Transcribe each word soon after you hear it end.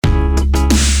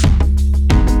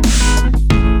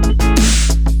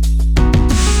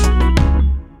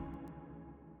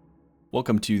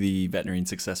Welcome to the Veterinarian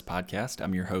Success Podcast.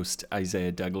 I'm your host,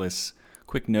 Isaiah Douglas.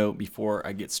 Quick note before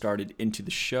I get started into the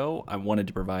show, I wanted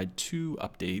to provide two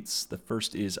updates. The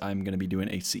first is I'm going to be doing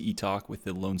a CE talk with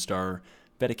the Lone Star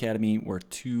Vet Academy. We're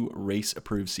 2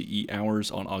 race-approved CE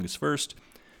hours on August 1st.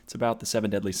 It's about the 7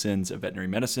 deadly sins of veterinary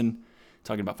medicine,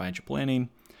 talking about financial planning.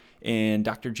 And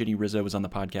Dr. Jenny Rizzo was on the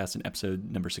podcast in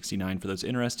episode number 69 for those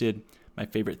interested. My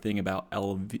favorite thing about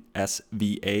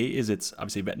LSVA is it's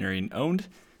obviously veterinarian owned.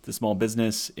 It's a small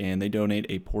business, and they donate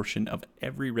a portion of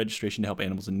every registration to help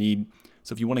animals in need.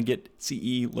 So if you want to get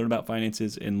CE, learn about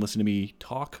finances, and listen to me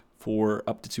talk for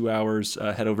up to 2 hours,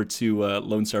 head over to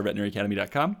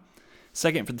LoneStarVeterinariAcademy.com.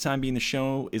 Second, for the time being, the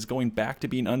show is going back to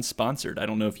being unsponsored. I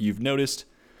don't know if you've noticed,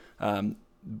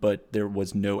 but there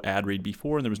was no ad read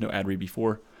before, and there was no ad read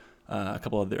before a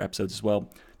couple other episodes as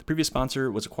well. The previous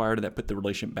sponsor was acquired, and that put the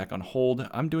relationship back on hold.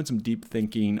 I'm doing some deep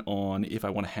thinking on if I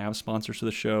want to have sponsors for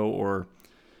the show, or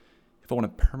if I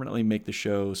want to permanently make the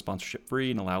show sponsorship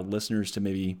free and allow listeners to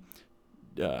maybe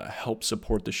help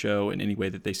support the show in any way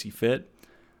that they see fit.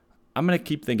 I'm going to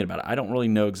keep thinking about it. I don't really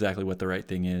know exactly what the right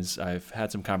thing is. I've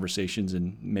had some conversations,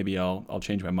 and maybe I'll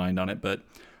change my mind on it, but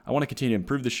I want to continue to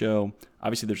improve the show.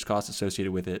 Obviously, there's costs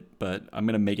associated with it, but I'm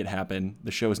going to make it happen.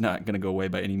 The show is not going to go away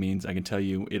by any means. I can tell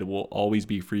you it will always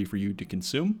be free for you to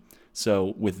consume.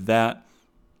 So with that,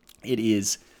 it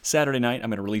is Saturday night.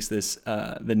 I'm going to release this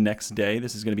the next day.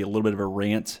 This is going to be a little bit of a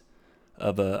rant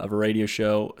of a radio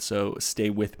show, so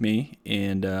stay with me,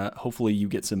 and hopefully you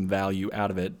get some value out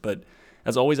of it. But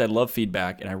as always, I love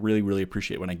feedback, and I really, really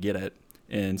appreciate when I get it.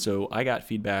 And so I got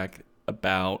feedback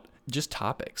about just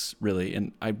topics, really,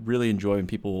 and I really enjoy when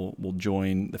people will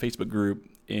join the Facebook group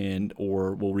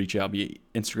or will reach out via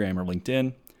Instagram or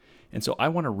LinkedIn. And so I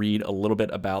want to read a little bit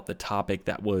about the topic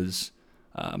that was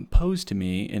posed to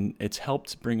me, and it's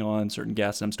helped bring on certain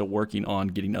guests. I'm still working on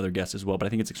getting other guests as well, but I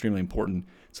think it's extremely important.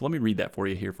 So let me read that for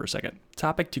you here for a second.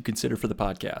 Topic to consider for the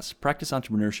podcast. Practice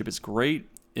entrepreneurship is great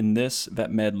in this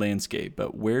vet med landscape,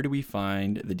 but where do we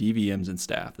find the DVMs and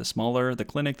staff? The smaller the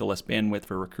clinic, the less bandwidth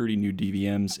for recruiting new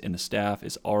DVMs, and the staff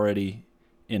is already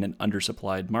in an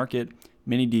undersupplied market.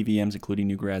 Many DVMs, including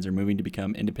new grads, are moving to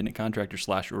become independent contractors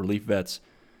 / relief vets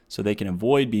so they can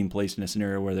avoid being placed in a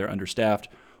scenario where they're understaffed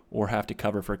or have to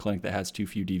cover for a clinic that has too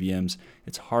few DVMs.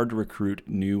 It's hard to recruit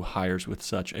new hires with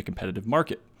such a competitive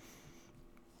market.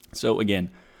 So again,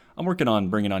 I'm working on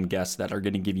bringing on guests that are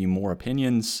going to give you more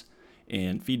opinions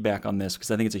and feedback on this,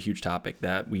 because I think it's a huge topic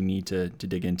that we need to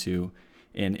dig into.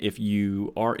 And if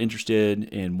you are interested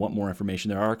and want more information,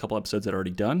 there are a couple episodes that are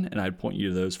already done, and I'd point you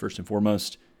to those first and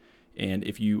foremost. And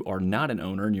if you are not an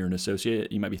owner and you're an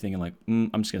associate, you might be thinking like,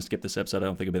 I'm just going to skip this episode. I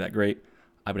don't think it'll be that great.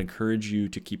 I would encourage you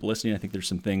to keep listening. I think there's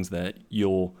some things that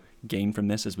you'll gain from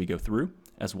this as we go through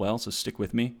as well, so stick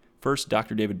with me. First,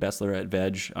 Dr. David Bessler at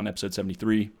VEG on episode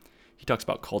 73. He talks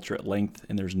about culture at length,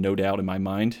 and there's no doubt in my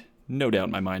mind,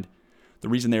 the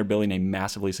reason they're building a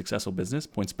massively successful business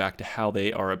points back to how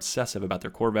they are obsessive about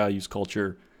their core values,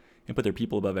 culture, and put their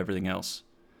people above everything else.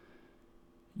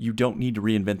 You don't need to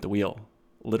reinvent the wheel.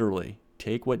 Literally,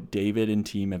 take what David and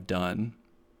team have done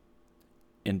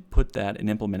and put that and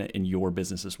implement it in your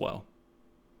business as well.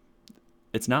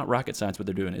 It's not rocket science what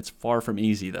they're doing. It's far from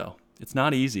easy, though. It's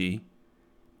not easy,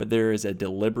 but there is a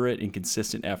deliberate and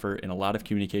consistent effort and a lot of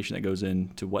communication that goes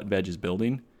into what VEG is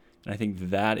building. And I think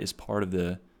that is part of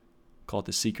the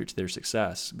secret to their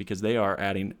success, because they are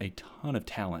adding a ton of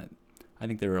talent. I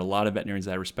think there are a lot of veterinarians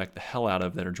that I respect the hell out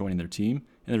of that are joining their team,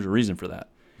 and there's a reason for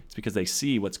that. It's because they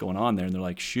see what's going on there, and they're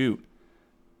like, shoot,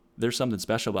 there's something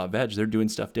special about VEG. They're doing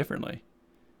stuff differently.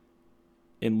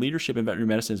 And leadership in veterinary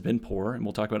medicine has been poor, and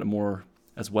we'll talk about it more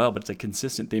as well, but it's a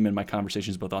consistent theme in my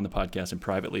conversations both on the podcast and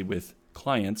privately with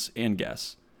clients and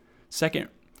guests. Second,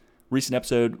 recent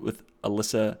episode with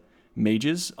Alyssa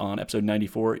Mages on episode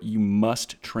 94. You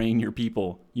must train your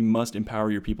people, you must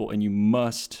empower your people, and you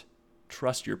must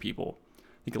trust your people. I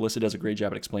think Alyssa does a great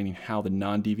job at explaining how the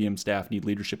non-DVM staff need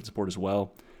leadership and support as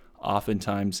well.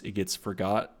 Oftentimes it gets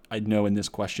forgot. I know in this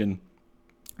question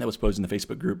that was posed in the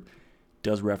Facebook group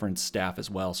does reference staff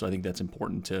as well, so I think that's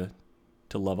important to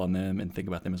love on them and think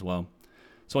about them as well.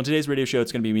 So on today's radio show,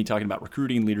 it's going to be me talking about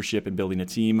recruiting, leadership, and building a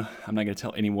team. I'm not going to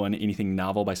tell anyone anything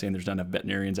novel by saying there's not enough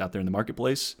veterinarians out there in the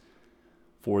marketplace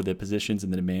for the positions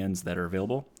and the demands that are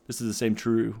available. This is the same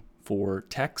true for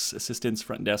techs, assistants,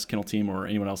 front desk, kennel team, or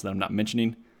anyone else that I'm not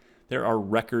mentioning. There are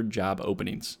record job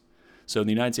openings. So in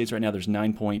the United States right now, there's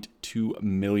 9.2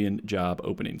 million job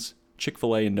openings.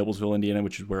 Chick-fil-A in Noblesville, Indiana,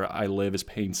 which is where I live, is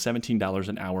paying $17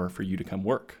 an hour for you to come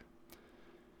work.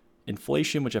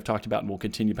 Inflation, which I've talked about and will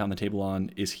continue to pound the table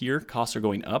on, is here. Costs are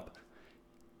going up.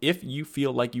 if you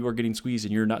feel like you are getting squeezed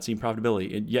and you're not seeing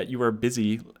profitability, and yet you are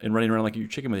busy and running around like your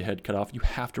chicken with your head cut off, you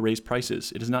have to raise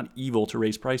prices. It is not evil to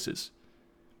raise prices.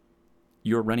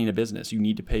 You're running a business. You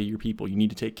need to pay your people. You need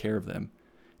to take care of them.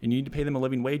 And you need to pay them a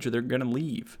living wage or they're going to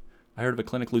leave. I heard of a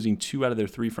clinic losing 2 out of their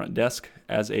 3 front desk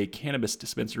as a cannabis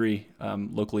dispensary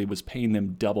locally was paying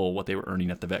them double what they were earning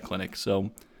at the vet clinic.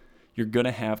 So you're going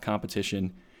to have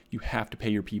competition. You have to pay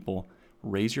your people.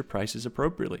 Raise your prices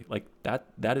appropriately. Like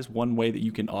that is one way that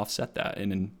you can offset that.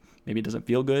 And maybe it doesn't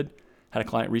feel good. Had a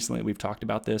client recently, we've talked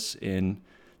about this, and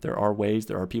there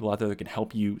are people out there that can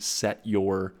help you set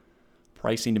your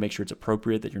pricing to make sure it's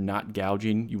appropriate, that you're not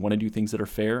gouging. You want to do things that are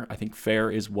fair. I think fair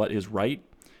is what is right.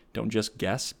 Don't just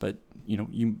guess, but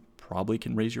you probably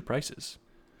can raise your prices.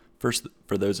 First,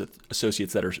 for those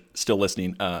associates that are still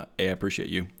listening, I appreciate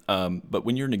you. But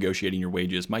when you're negotiating your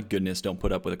wages, my goodness, don't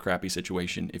put up with a crappy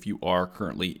situation if you are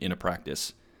currently in a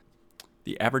practice.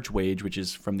 The average wage, which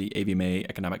is from the AVMA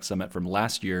Economic Summit from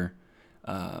last year,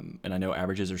 and I know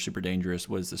averages are super dangerous,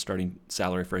 was the starting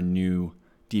salary for a new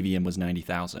DVM was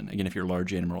 $90,000. Again, if you're a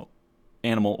large animal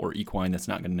or equine, that's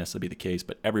not going to necessarily be the case,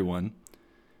 but everyone,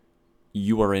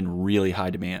 you are in really high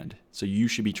demand. So you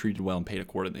should be treated well and paid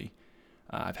accordingly.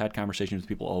 I've had conversations with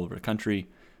people all over the country,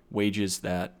 wages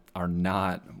that are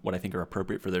not what I think are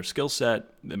appropriate for their skill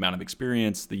set, the amount of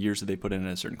experience, the years that they put in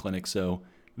a certain clinic. So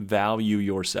value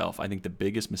yourself. I think the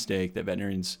biggest mistake that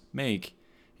veterinarians make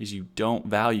is you don't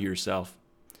value yourself.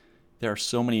 There are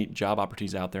so many job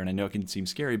opportunities out there, and I know it can seem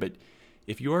scary, but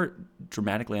if you're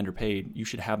dramatically underpaid, you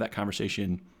should have that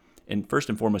conversation. And first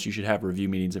and foremost, you should have review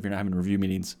meetings. If you're not having review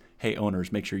meetings, hey,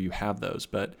 owners, make sure you have those.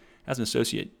 But as an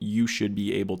associate, you should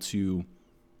be able to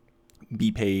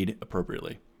be paid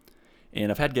appropriately.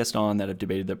 And I've had guests on that have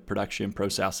debated the production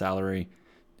pro-sal salary.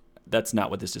 That's not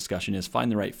what this discussion is.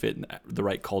 Find the right fit and the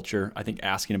right culture. I think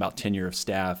asking about tenure of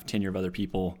staff, tenure of other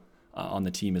people on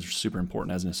the team is super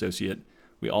important as an associate.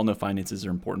 We all know finances are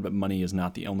important, but money is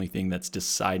not the only thing that's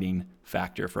deciding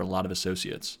factor for a lot of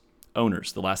associates.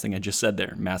 Owners, the last thing I just said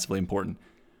there, massively important.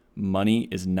 Money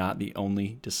is not the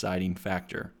only deciding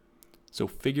factor. So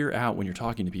figure out when you're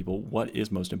talking to people what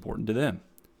is most important to them.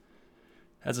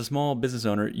 As a small business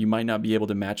owner, you might not be able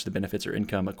to match the benefits or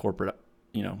income a corporate,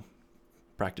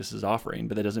 practice is offering,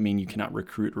 but that doesn't mean you cannot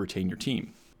recruit or retain your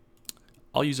team.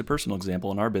 I'll use a personal example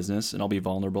in our business, and I'll be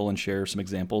vulnerable and share some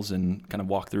examples and kind of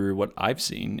walk through what I've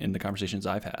seen in the conversations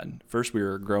I've had. First, we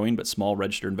were a growing but small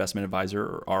registered investment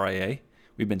advisor, or RIA.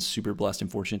 We've been super blessed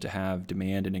and fortunate to have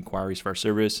demand and inquiries for our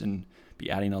service and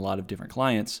be adding a lot of different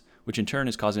clients, which in turn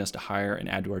is causing us to hire and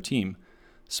add to our team.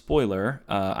 Spoiler,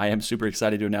 I am super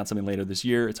excited to announce something later this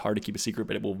year. It's hard to keep a secret,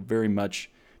 but it will very much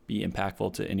be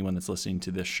impactful to anyone that's listening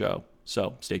to this show.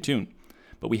 So stay tuned.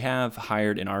 But we have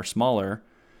hired in our smaller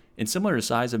and similar to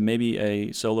size of maybe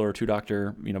a solo or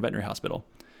 2-doctor, veterinary hospital.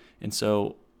 And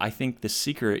so I think the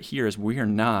secret here is we are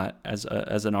not, as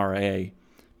an RIA,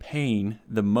 paying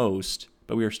the most,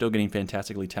 but we are still getting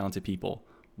fantastically talented people.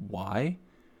 Why?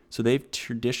 So they've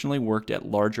traditionally worked at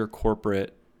larger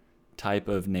corporate type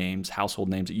of names, household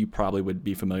names that you probably would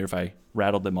be familiar if I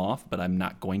rattled them off, but I'm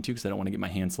not going to because I don't want to get my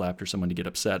hand slapped or someone to get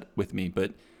upset with me.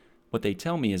 But what they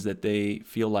tell me is that they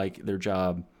feel like their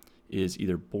job is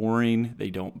either boring, they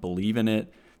don't believe in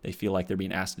it, they feel like they're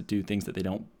being asked to do things that they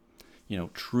don't,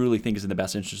 truly think is in the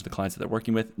best interest of the clients that they're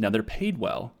working with. Now, they're paid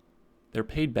well. They're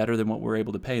paid better than what we're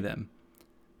able to pay them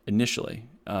initially.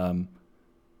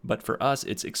 But for us,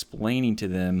 it's explaining to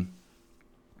them,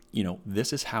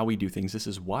 this is how we do things. This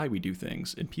is why we do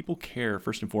things. And people care,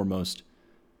 first and foremost,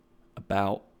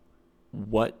 about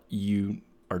what you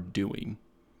are doing.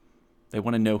 They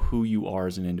want to know who you are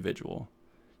as an individual.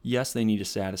 Yes, they need to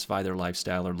satisfy their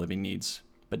lifestyle or living needs,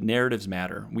 but narratives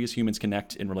matter. We as humans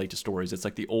connect and relate to stories. It's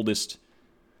like the oldest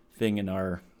thing in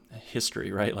our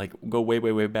history, right? Like go way,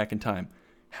 way, way back in time.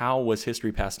 How was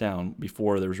history passed down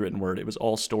before there was written word? It was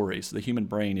all stories. The human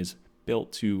brain is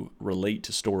built to relate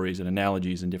to stories and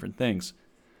analogies and different things.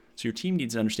 So your team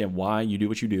needs to understand why you do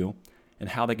what you do and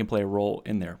how they can play a role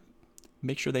in there.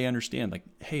 Make sure they understand, like,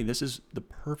 hey, this is the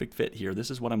perfect fit here.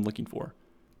 This is what I'm looking for.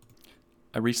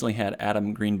 I recently had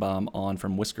Adam Greenbaum on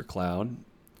from Whisker Cloud,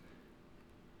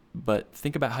 but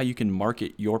think about how you can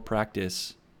market your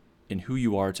practice and who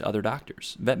you are to other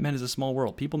doctors. VetMed is a small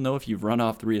world. People know if you've run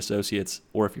off 3 associates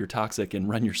or if you're toxic and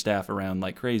run your staff around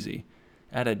like crazy.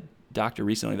 I had a doctor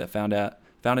recently that found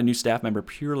a new staff member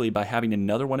purely by having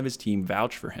another one of his team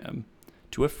vouch for him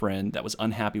to a friend that was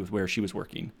unhappy with where she was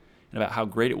working and about how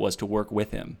great it was to work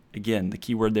with him. Again, the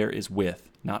key word there is with,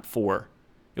 not for.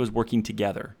 It was working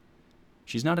together.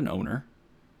 She's not an owner,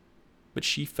 but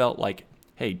she felt like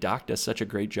hey, Doc does such a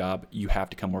great job. You have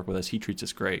to come work with us. He treats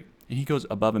us great. And he goes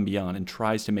above and beyond and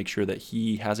tries to make sure that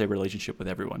he has a relationship with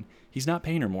everyone. He's not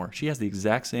paying her more. She has the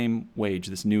exact same wage,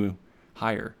 this new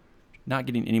hire, not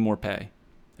getting any more pay.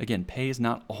 Again, pay is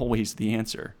not always the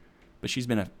answer, but she's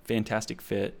been a fantastic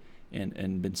fit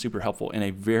and been super helpful in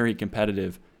a very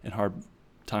competitive and hard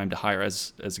time to hire.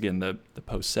 As again, the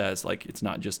post says, like, it's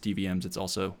not just DVMs, it's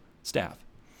also staff.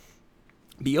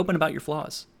 Be open about your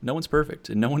flaws. No one's perfect,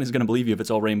 and no one is going to believe you if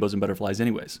it's all rainbows and butterflies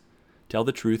anyways. Tell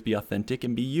the truth, be authentic,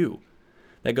 and be you.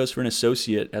 That goes for an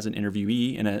associate as an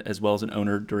interviewee and as well as an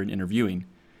owner during interviewing.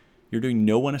 You're doing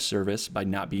no one a service by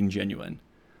not being genuine.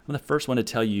 I'm the first one to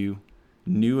tell you,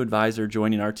 new advisor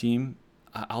joining our team,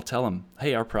 I'll tell them,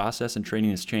 hey, our process and training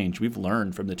has changed. We've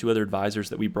learned from the 2 other advisors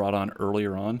that we brought on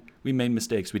earlier on. We made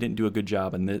mistakes. We didn't do a good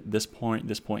job. And this point.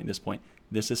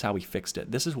 This is how we fixed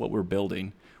it. This is what we're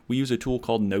building. We use a tool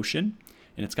called Notion,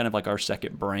 and it's kind of like our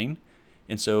second brain.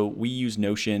 And so we use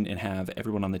Notion and have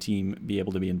everyone on the team be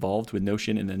able to be involved with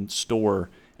Notion and then store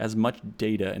as much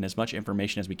data and as much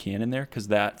information as we can in there, because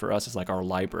that for us is like our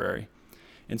library.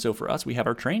 And so for us, we have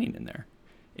our training in there.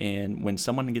 And when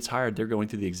someone gets hired, they're going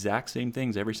through the exact same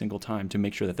things every single time to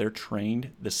make sure that they're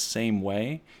trained the same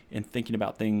way and thinking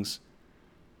about things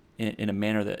in a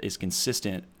manner that is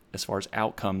consistent as far as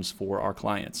outcomes for our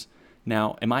clients.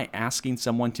 Now, am I asking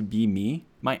someone to be me?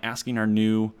 Am I asking our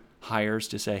new hires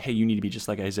to say, hey, you need to be just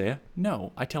like Isaiah?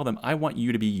 No, I tell them, I want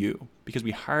you to be you, because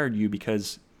we hired you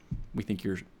because we think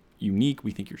you're unique,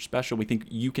 we think you're special, we think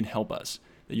you can help us,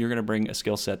 that you're going to bring a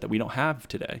skill set that we don't have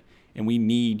today. And we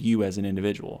need you as an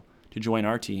individual to join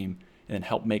our team and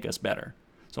help make us better.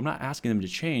 So I'm not asking them to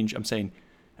change. I'm saying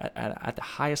at the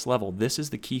highest level, this is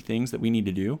the key things that we need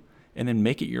to do, and then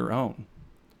make it your own.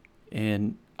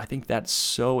 And I think that's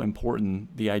so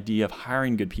important, the idea of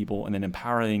hiring good people and then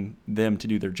empowering them to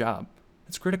do their job.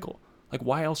 It's critical. Like,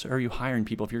 why else are you hiring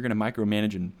people if you're going to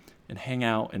micromanage and hang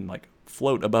out and like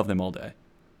float above them all day?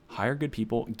 Hire good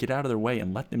people, get out of their way,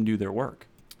 and let them do their work.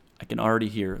 I can already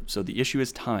hear, so the issue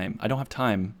is time. I don't have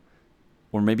time,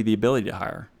 or maybe the ability to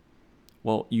hire.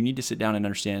 Well, you need to sit down and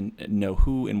understand and know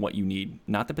who and what you need,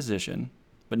 not the position,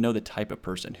 but know the type of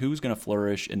person. Who's going to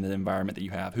flourish in the environment that you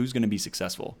have? Who's going to be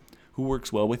successful? Who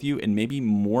works well with you? And maybe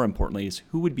more importantly is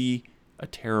who would be a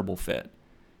terrible fit?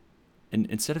 And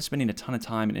instead of spending a ton of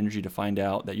time and energy to find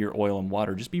out that you're oil and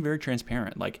water, just be very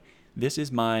transparent. Like, this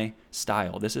is my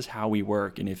style. This is how we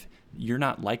work. And if you're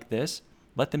not like this,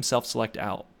 let them self-select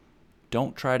out.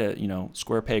 Don't try to,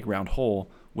 square peg round hole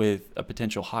with a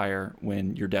potential hire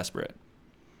when you're desperate.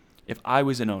 If I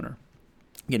was an owner,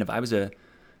 again, if I was a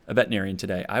veterinarian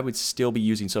today, I would still be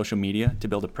using social media to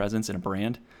build a presence and a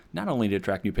brand, not only to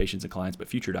attract new patients and clients, but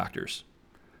future doctors.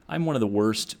 I'm one of the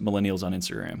worst millennials on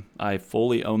Instagram. I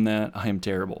fully own that. I am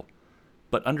terrible.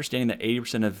 But understanding that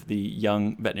 80% of the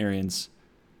young veterinarians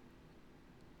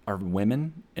are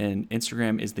women, and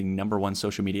Instagram is the number one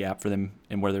social media app for them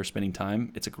and where they're spending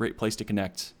time, it's a great place to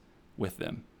connect with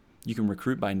them. You can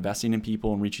recruit by investing in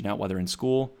people and reaching out while they're in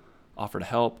school, offer to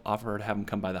help, offer to have them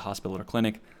come by the hospital or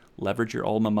clinic, leverage your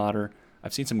alma mater.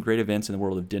 I've seen some great events in the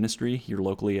world of dentistry here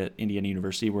locally at Indiana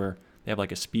University where they have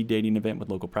like a speed dating event with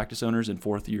local practice owners and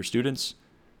 4th-year students.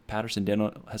 Patterson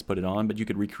Dental has put it on, but you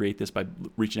could recreate this by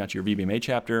reaching out to your VBMA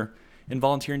chapter and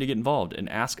volunteering to get involved and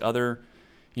ask other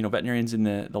veterinarians in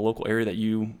the local area that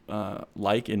you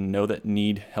like and know that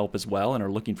need help as well and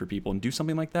are looking for people, and do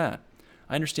something like that.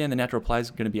 I understand the natural reply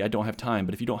is going to be, I don't have time,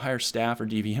 but if you don't hire staff or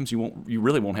DVMs, you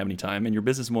really won't have any time, and your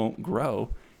business won't grow,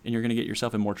 and you're going to get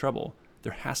yourself in more trouble.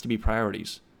 There has to be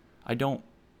priorities. I'm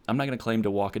not going to claim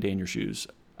to walk a day in your shoes.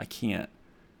 I can't,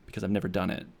 because I've never done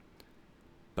it.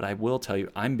 But I will tell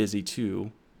you, I'm busy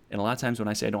too. And a lot of times when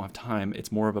I say I don't have time,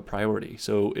 it's more of a priority.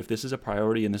 So if this is a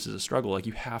priority and this is a struggle, like,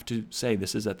 you have to say,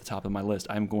 this is at the top of my list.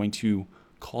 I'm going to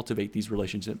cultivate these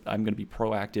relationships. I'm going to be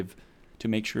proactive to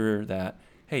make sure that,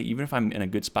 hey, even if I'm in a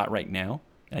good spot right now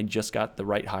and I just got the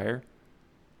right hire,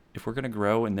 if we're going to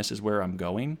grow and this is where I'm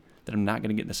going, then I'm not going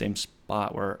to get in the same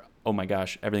spot where, oh my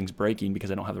gosh, everything's breaking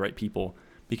because I don't have the right people.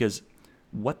 Because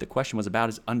what the question was about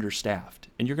is understaffed.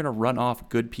 And you're going to run off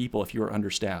good people if you're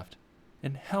understaffed.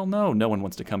 And hell no one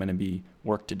wants to come in and be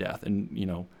worked to death and,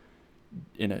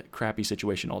 in a crappy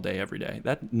situation all day, every day.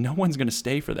 That no one's going to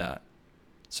stay for that.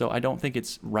 So I don't think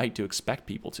it's right to expect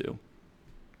people to.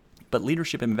 But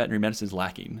leadership in veterinary medicine is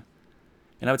lacking.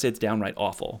 And I would say it's downright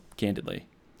awful, candidly.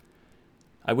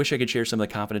 I wish I could share some of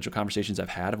the confidential conversations I've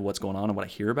had of what's going on and what I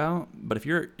hear about. But if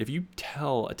you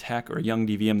tell a tech or a young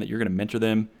DVM that you're going to mentor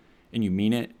them and you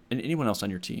mean it, and anyone else on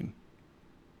your team,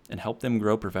 and help them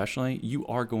grow professionally, you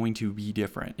are going to be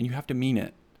different, and you have to mean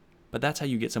it. But that's how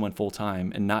you get someone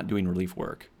full-time and not doing relief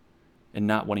work. and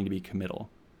not wanting to be committal.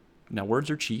 Now, words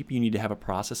are cheap. You need to have a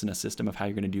process and a system of how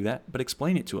you're going to do that, but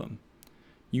explain it to them.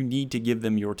 You need to give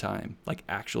them your time, like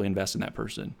actually invest in that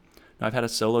person. Now, I've had a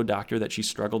solo doctor that she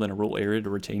struggled in a rural area to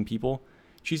retain people.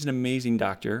 She's an amazing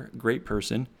doctor, great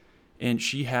person, and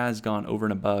she has gone over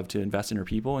and above to invest in her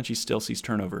people, and she still sees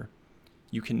turnover.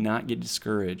 You cannot get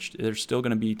discouraged. There's still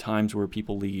going to be times where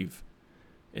people leave.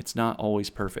 It's not always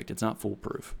perfect. It's not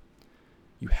foolproof.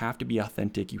 You have to be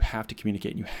authentic. You have to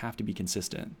communicate. And you have to be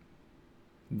consistent.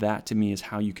 That, to me, is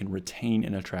how you can retain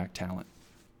and attract talent.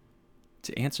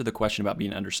 To answer the question about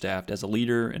being understaffed, as a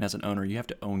leader and as an owner, you have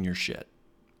to own your shit.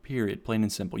 Period. Plain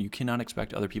and simple. You cannot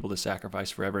expect other people to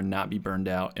sacrifice forever and not be burned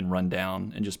out and run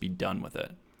down and just be done with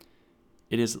it.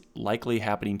 It is likely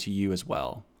happening to you as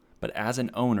well. But as an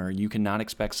owner, you cannot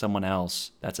expect someone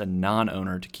else that's a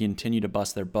non-owner to continue to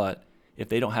bust their butt if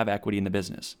they don't have equity in the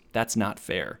business. That's not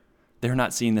fair. They're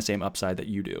not seeing the same upside that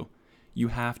you do. You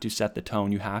have to set the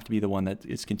tone. You have to be the one that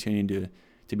is continuing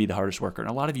to be the hardest worker. And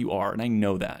a lot of you are, and I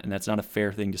know that. And that's not a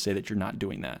fair thing to say that you're not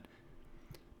doing that.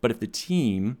 But if the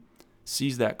team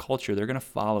sees that culture, they're going to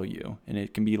follow you. And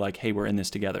it can be like, hey, we're in this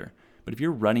together. But if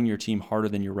you're running your team harder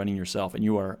than you're running yourself and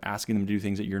you are asking them to do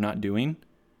things that you're not doing,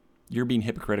 you're being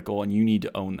hypocritical and you need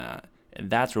to own that. And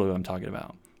that's really what I'm talking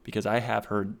about. Because I have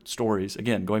heard stories,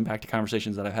 again, going back to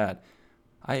conversations that I've had,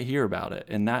 I hear about it.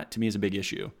 And that to me is a big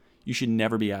issue. You should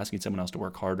never be asking someone else to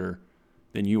work harder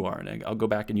than you are. And I'll go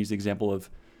back and use the example of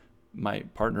my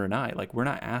partner and I. Like, we're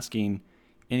not asking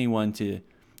anyone to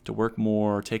work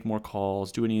more, take more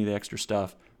calls, do any of the extra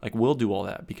stuff. Like, we'll do all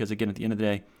that because, again, at the end of the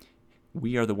day,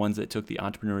 we are the ones that took the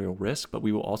entrepreneurial risk, but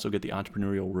we will also get the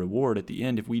entrepreneurial reward at the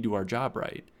end if we do our job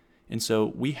right. And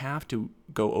so we have to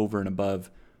go over and above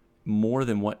more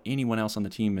than what anyone else on the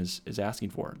team is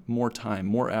asking for. More time,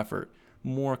 more effort,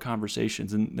 more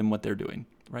conversations than what they're doing,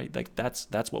 right? Like,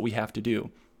 that's what we have to do.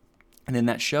 And then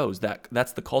that shows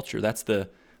that's the culture, that's the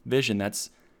vision, that's,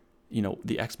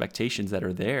 the expectations that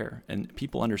are there. And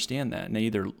people understand that, and they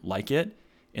either like it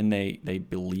and they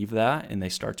believe that and they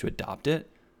start to adopt it,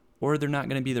 or they're not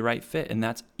going to be the right fit. And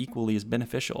that's equally as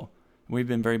beneficial. We've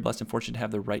been very blessed and fortunate to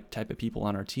have the right type of people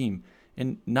on our team.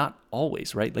 And not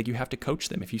always, right? Like, you have to coach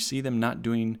them. If you see them not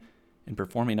doing and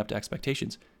performing up to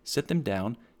expectations, sit them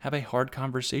down, have a hard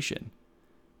conversation.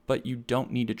 But you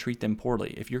don't need to treat them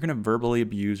poorly. If you're going to verbally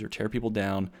abuse or tear people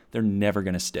down, they're never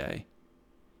going to stay.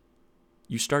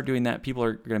 You start doing that, people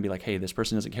are going to be like, hey, this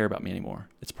person doesn't care about me anymore.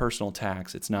 It's personal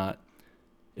attacks. It's not.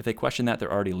 If they question that,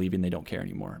 they're already leaving. They don't care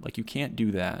anymore. Like, you can't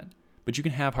do that. But you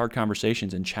can have hard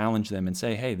conversations and challenge them and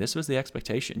say, hey, this was the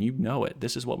expectation. You know it.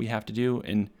 This is what we have to do,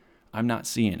 and I'm not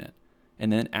seeing it.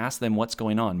 And then ask them what's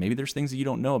going on. Maybe there's things that you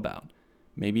don't know about.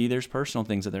 Maybe there's personal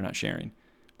things that they're not sharing.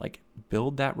 Like,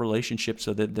 build that relationship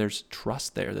so that there's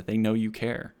trust there, that they know you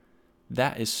care.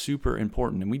 That is super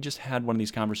important. And we just had one of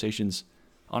these conversations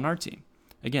on our team.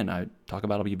 Again, I talk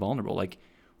about be vulnerable. Like,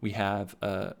 we have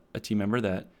a team member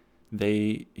that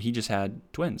he just had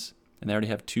twins, and they already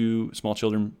have 2 small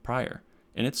children prior.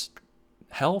 And it's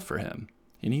hell for him.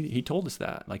 And he told us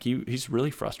that. Like, he's really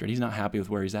frustrated. He's not happy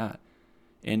with where he's at.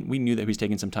 And we knew that he was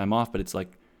taking some time off, but it's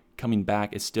like coming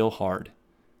back is still hard.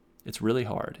 It's really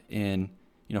hard. And,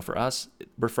 for us,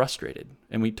 we're frustrated,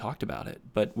 and we talked about it.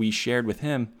 But we shared with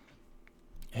him,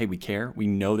 hey, we care. We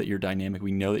know that you're dynamic.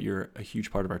 We know that you're a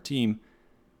huge part of our team.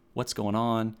 What's going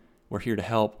on? We're here to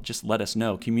help. Just let us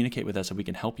know. Communicate with us so we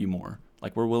can help you more.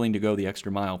 Like, we're willing to go the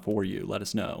extra mile for you. Let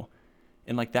us know.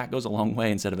 And like, that goes a long way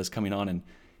instead of us coming on and,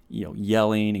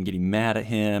 yelling and getting mad at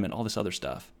him and all this other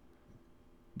stuff.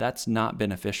 That's not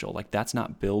beneficial. Like, that's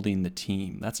not building the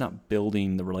team. That's not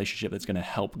building the relationship that's going to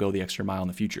help go the extra mile in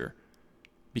the future.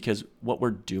 Because what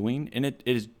we're doing, and it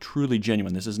is truly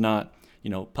genuine. This is not,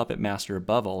 puppet master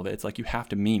above all of it. It's like, you have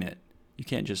to mean it. You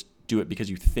can't just do it because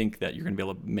you think that you're going to be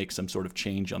able to make some sort of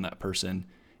change on that person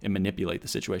and manipulate the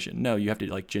situation. No, you have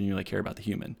to genuinely care about the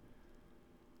human.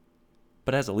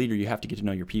 But as a leader, you have to get to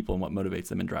know your people and what motivates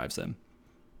them and drives them.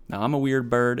 Now, I'm a weird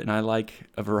bird, and I like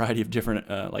a variety of different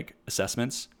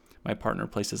assessments. My partner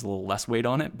places a little less weight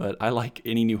on it, but I like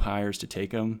any new hires to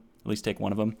take them, at least take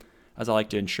one of them, as I like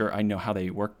to ensure I know how they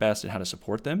work best and how to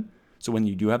support them. So when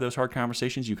you do have those hard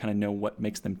conversations, you kind of know what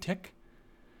makes them tick.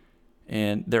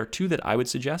 And there are 2 that I would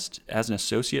suggest as an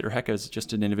associate, or heck, as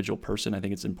just an individual person. I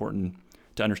think it's important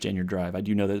to understand your drive. I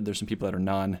do know that there's some people that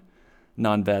are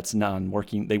non-vets,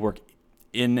 non-working. They work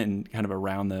in and kind of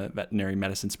around the veterinary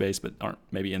medicine space, but aren't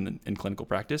maybe in clinical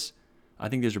practice. I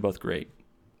think these are both great.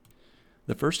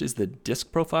 The first is the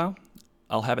DISC profile.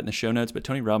 I'll have it in the show notes, but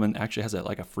Tony Robbins actually has a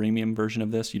freemium version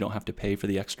of this. You don't have to pay for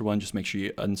the extra one. Just make sure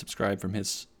you unsubscribe from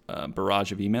his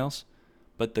barrage of emails.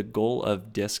 but the goal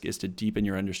of DISC is to deepen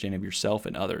your understanding of yourself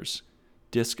and others.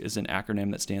 DISC is an acronym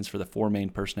that stands for the 4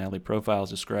 main personality profiles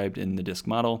described in the DISC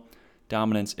model: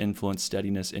 dominance, influence,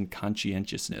 steadiness, and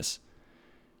conscientiousness.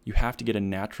 You have to get a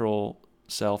natural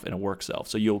self and a work self.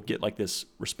 So you'll get like this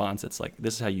response that's like,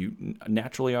 this is how you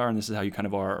naturally are, and this is how you kind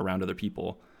of are around other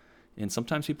people. And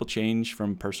sometimes people change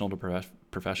from personal to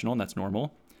professional, and that's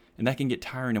normal. And that can get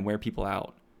tiring and wear people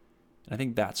out. And I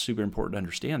think that's super important to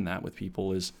understand that with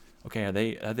people is, okay, are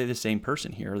they the same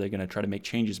person here? Are they going to try to make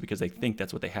changes because they think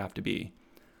that's what they have to be?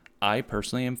 I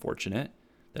personally am fortunate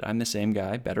that I'm the same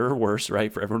guy, better or worse,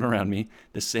 right, for everyone around me,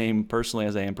 the same personally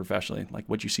as I am professionally. Like,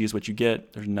 what you see is what you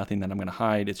get. There's nothing that I'm going to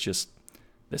hide. It's just,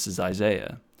 this is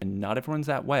Isaiah. And not everyone's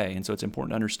that way. And so it's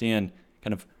important to understand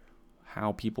kind of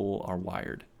how people are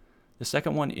wired. The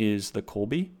second one is the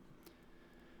Kolbe.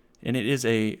 And it is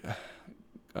a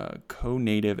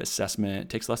co-native assessment. It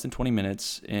takes less than 20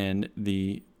 minutes, and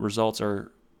the results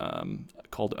are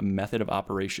called a method of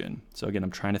operation. So again,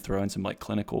 I'm trying to throw in some like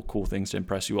clinical cool things to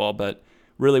impress you all, but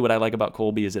really what I like about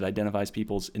Kolbe is it identifies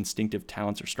people's instinctive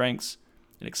talents or strengths.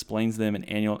 It explains them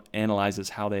and analyzes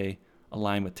how they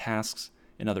align with tasks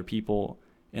and other people,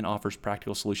 and offers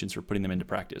practical solutions for putting them into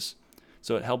practice.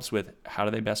 So it helps with how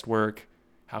do they best work,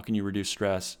 how can you reduce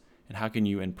stress, and how can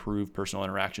you improve personal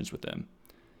interactions with them.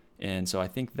 And so I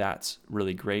think that's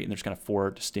really great. And there's kind of 4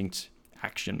 distinct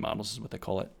action models is what they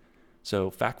call it.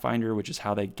 So fact finder, which is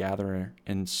how they gather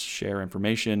and share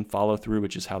information; follow through,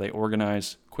 which is how they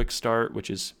organize; quick start,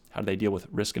 which is how do they deal with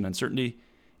risk and uncertainty;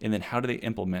 and then how do they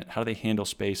implement, how do they handle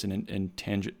space and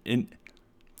tangibles.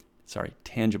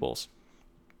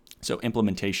 So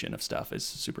implementation of stuff is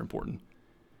super important.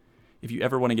 If you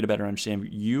ever want to get a better understanding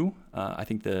of you, I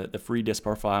think the free DISC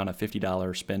profile and a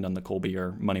 $50 spend on the Kolbe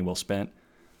are money well spent.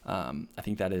 I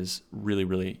think that is really,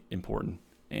 really important.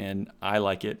 And I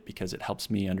like it because it helps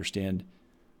me understand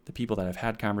the people that I've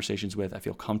had conversations with. I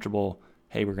feel comfortable.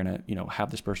 Hey, we're going to,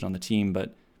 have this person on the team,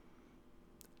 but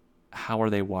how are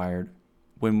they wired?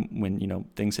 When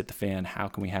things hit the fan, how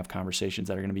can we have conversations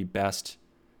that are going to be best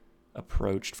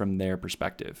approached from their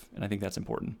perspective? And I think that's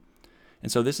important.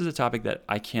 And so this is a topic that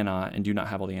I cannot and do not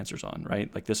have all the answers on,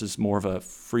 right? Like, this is more of a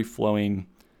free-flowing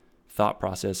thought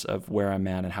process of where I'm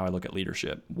at and how I look at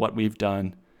leadership, what we've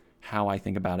done, how I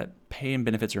think about it. Pay and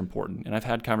benefits are important. And I've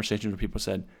had conversations where people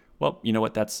said, well, you know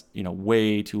what, that's,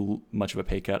 way too much of a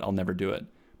pay cut. I'll never do it.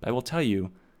 But I will tell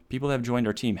you, people that have joined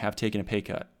our team have taken a pay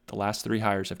cut. The last 3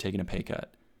 hires have taken a pay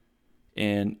cut.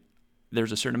 And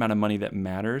there's a certain amount of money that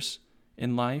matters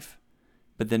in life,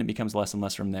 but then it becomes less and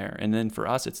less from there. And then for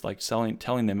us, it's like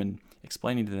telling them and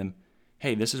explaining to them,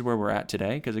 hey, this is where we're at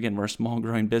today. Because again, we're a small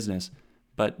growing business,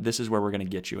 but this is where we're going to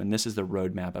get you. And this is the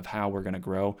roadmap of how we're going to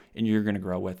grow, and you're going to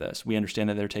grow with us. We understand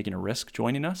that they're taking a risk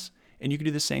joining us, and you can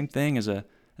do the same thing as a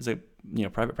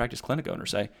private practice clinic owner.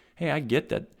 Say, hey, I get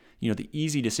that, the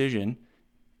easy decision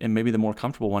and maybe the more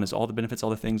comfortable one is all the benefits, all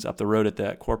the things up the road at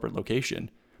that corporate location.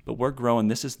 But we're growing.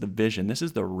 This is the vision. This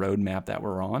is the roadmap that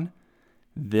we're on.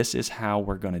 This is how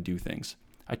we're going to do things.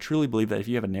 I truly believe that if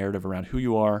you have a narrative around who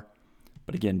you are,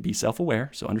 but again, be self-aware,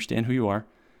 so understand who you are,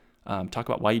 talk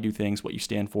about why you do things, what you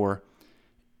stand for,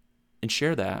 and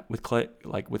share that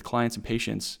with clients and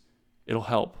patients. It'll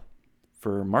help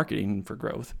for marketing and for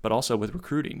growth, but also with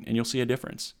recruiting, and you'll see a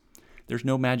difference. There's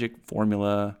no magic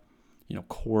formula,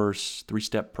 course,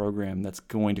 3-step program that's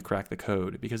going to crack the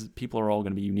code, because people are all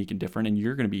going to be unique and different, and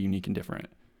you're going to be unique and different.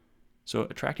 So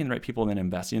attracting the right people and then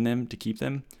investing in them to keep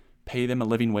them, pay them a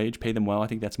living wage, pay them well. I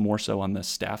think that's more so on the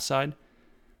staff side.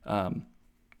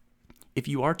 If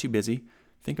you are too busy,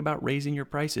 think about raising your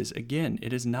prices. Again,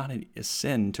 it is not a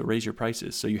sin to raise your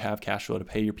prices so you have cash flow to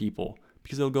pay your people,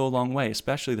 because it'll go a long way,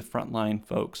 especially the frontline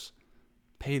folks.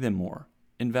 Pay them more,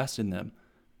 invest in them,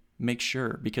 make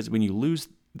sure, because when you lose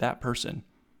that person,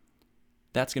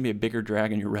 that's going to be a bigger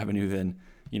drag on your revenue than,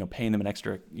 paying them an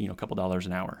extra, couple dollars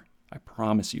an hour. I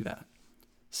promise you that.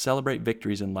 Celebrate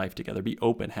victories in life together. Be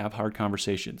open, have hard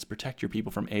conversations, protect your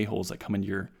people from a-holes that come into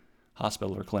your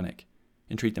hospital or clinic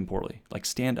and treat them poorly. Like,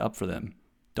 stand up for them.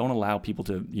 Don't allow people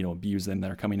to, abuse them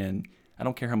that are coming in. I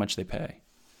don't care how much they pay.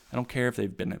 I don't care if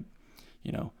they've been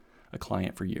a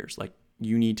client for years. Like,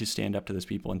 you need to stand up to those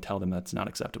people and tell them that's not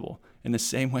acceptable. In the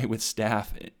same way with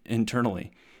staff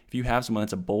internally. If you have someone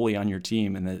that's a bully on your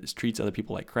team and that treats other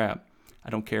people like crap, I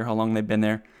don't care how long they've been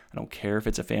there. I don't care if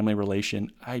it's a family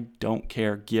relation. I don't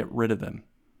care. Get rid of them.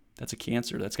 That's a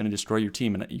cancer. That's going to destroy your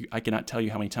team. And I cannot tell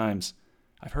you how many times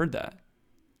I've heard that.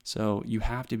 So you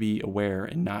have to be aware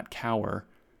and not cower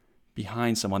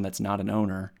behind someone that's not an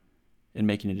owner in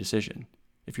making a decision.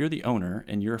 If you're the owner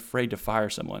and you're afraid to fire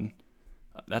someone,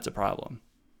 that's a problem.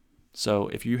 So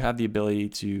if you have the ability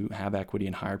to have equity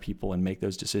and hire people and make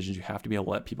those decisions, you have to be able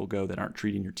to let people go that aren't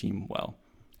treating your team well.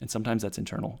 And sometimes that's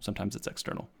internal, sometimes it's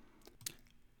external.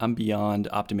 I'm beyond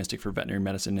optimistic for veterinary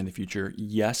medicine in the future.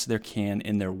 Yes, there can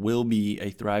and there will be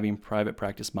a thriving private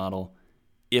practice model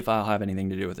if I'll have anything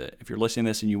to do with it. If you're listening to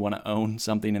this and you want to own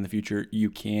something in the future, you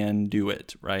can do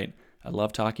it, right? I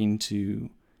love talking to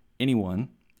anyone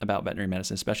about veterinary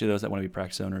medicine, especially those that want to be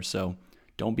practice owners. So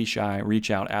don't be shy, reach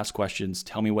out, ask questions,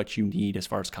 tell me what you need as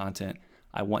far as content.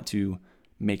 I want to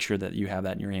make sure that you have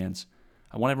that in your hands.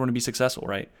 I want everyone to be successful,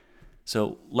 right?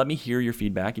 So let me hear your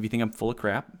feedback. If you think I'm full of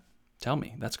crap, tell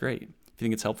me. That's great. If you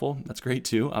think it's helpful, that's great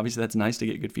too. Obviously, that's nice to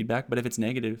get good feedback. But if it's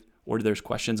negative or there's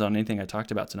questions on anything I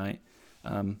talked about tonight,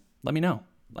 let me know.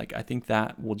 I think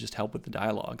that will just help with the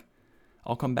dialogue.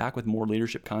 I'll come back with more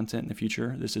leadership content in the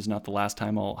future. This is not the last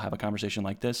time I'll have a conversation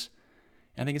like this.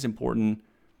 And I think it's important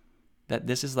that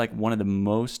this is one of the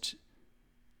most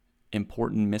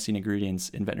important missing ingredients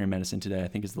in veterinary medicine today, I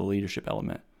think, is the leadership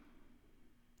element.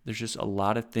 There's just a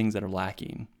lot of things that are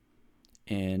lacking.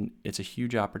 And it's a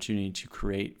huge opportunity to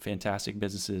create fantastic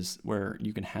businesses where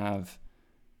you can have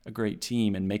a great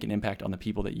team and make an impact on the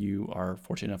people that you are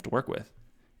fortunate enough to work with.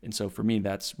 And so for me,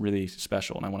 that's really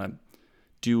special. And I want to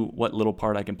do what little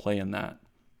part I can play in that.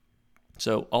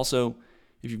 So also,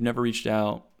 if you've never reached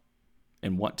out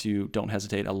and want to, don't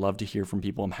hesitate. I love to hear from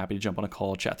people. I'm happy to jump on a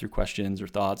call, chat through questions or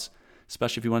thoughts,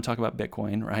 especially if you want to talk about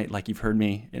Bitcoin, right? You've heard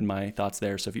me in my thoughts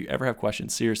there. So if you ever have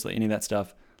questions, seriously, any of that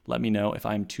stuff, let me know. If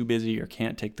I'm too busy or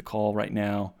can't take the call right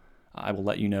now, I will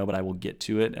let you know, but I will get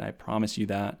to it. And I promise you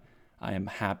that I am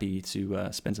happy to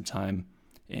spend some time.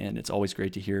 And it's always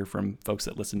great to hear from folks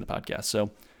that listen to the podcast.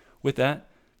 So with that,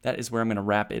 that is where I'm going to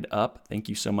wrap it up. Thank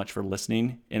you so much for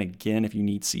listening. And again, if you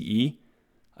need CE,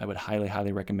 I would highly,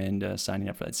 highly recommend signing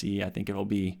up for that CE. I think it'll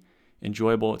be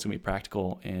enjoyable. It's going to be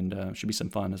practical and should be some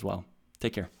fun as well.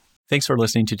 Take care. Thanks for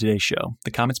listening to today's show.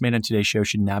 The comments made on today's show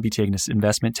should not be taken as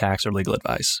investment, tax, or legal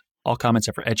advice. All comments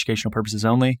are for educational purposes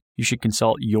only. You should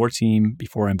consult your team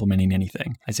before implementing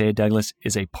anything. Isaiah Douglas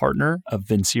is a partner of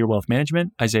Vincere Wealth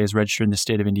Management. Isaiah is registered in the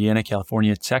state of Indiana,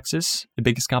 California, Texas. The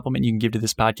biggest compliment you can give to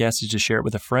this podcast is to share it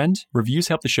with a friend. Reviews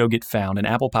help the show get found, and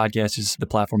Apple Podcasts is the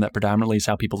platform that predominantly is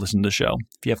how people listen to the show.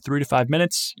 If you have 3 to 5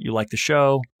 minutes, you like the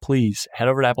show, please head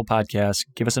over to Apple Podcasts,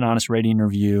 give us an honest rating and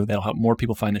review. That'll help more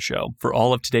people find the show. For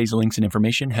all of today's links and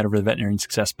information, head over to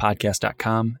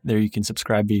veterinariansuccesspodcast.com. There you can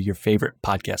subscribe via your favorite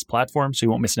podcast platform so you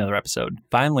won't miss another episode.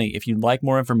 Finally, if you'd like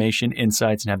more information,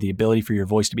 insights, and have the ability for your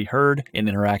voice to be heard and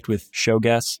interact with show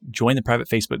guests, join the private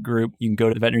Facebook group. You can go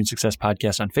to the Veterinary Success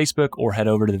Podcast on Facebook or head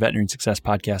over to the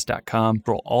veterinariansuccesspodcast.com.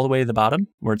 Scroll all the way to the bottom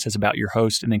where it says about your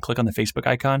host and then click on the Facebook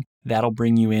icon. That'll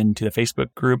bring you into the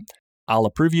Facebook group. I'll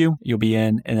approve you, you'll be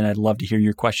in, and then I'd love to hear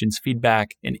your questions,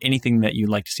 feedback, and anything that you'd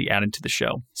like to see added to the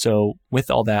show. So with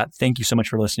all that, thank you so much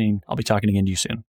for listening. I'll be talking again to you soon.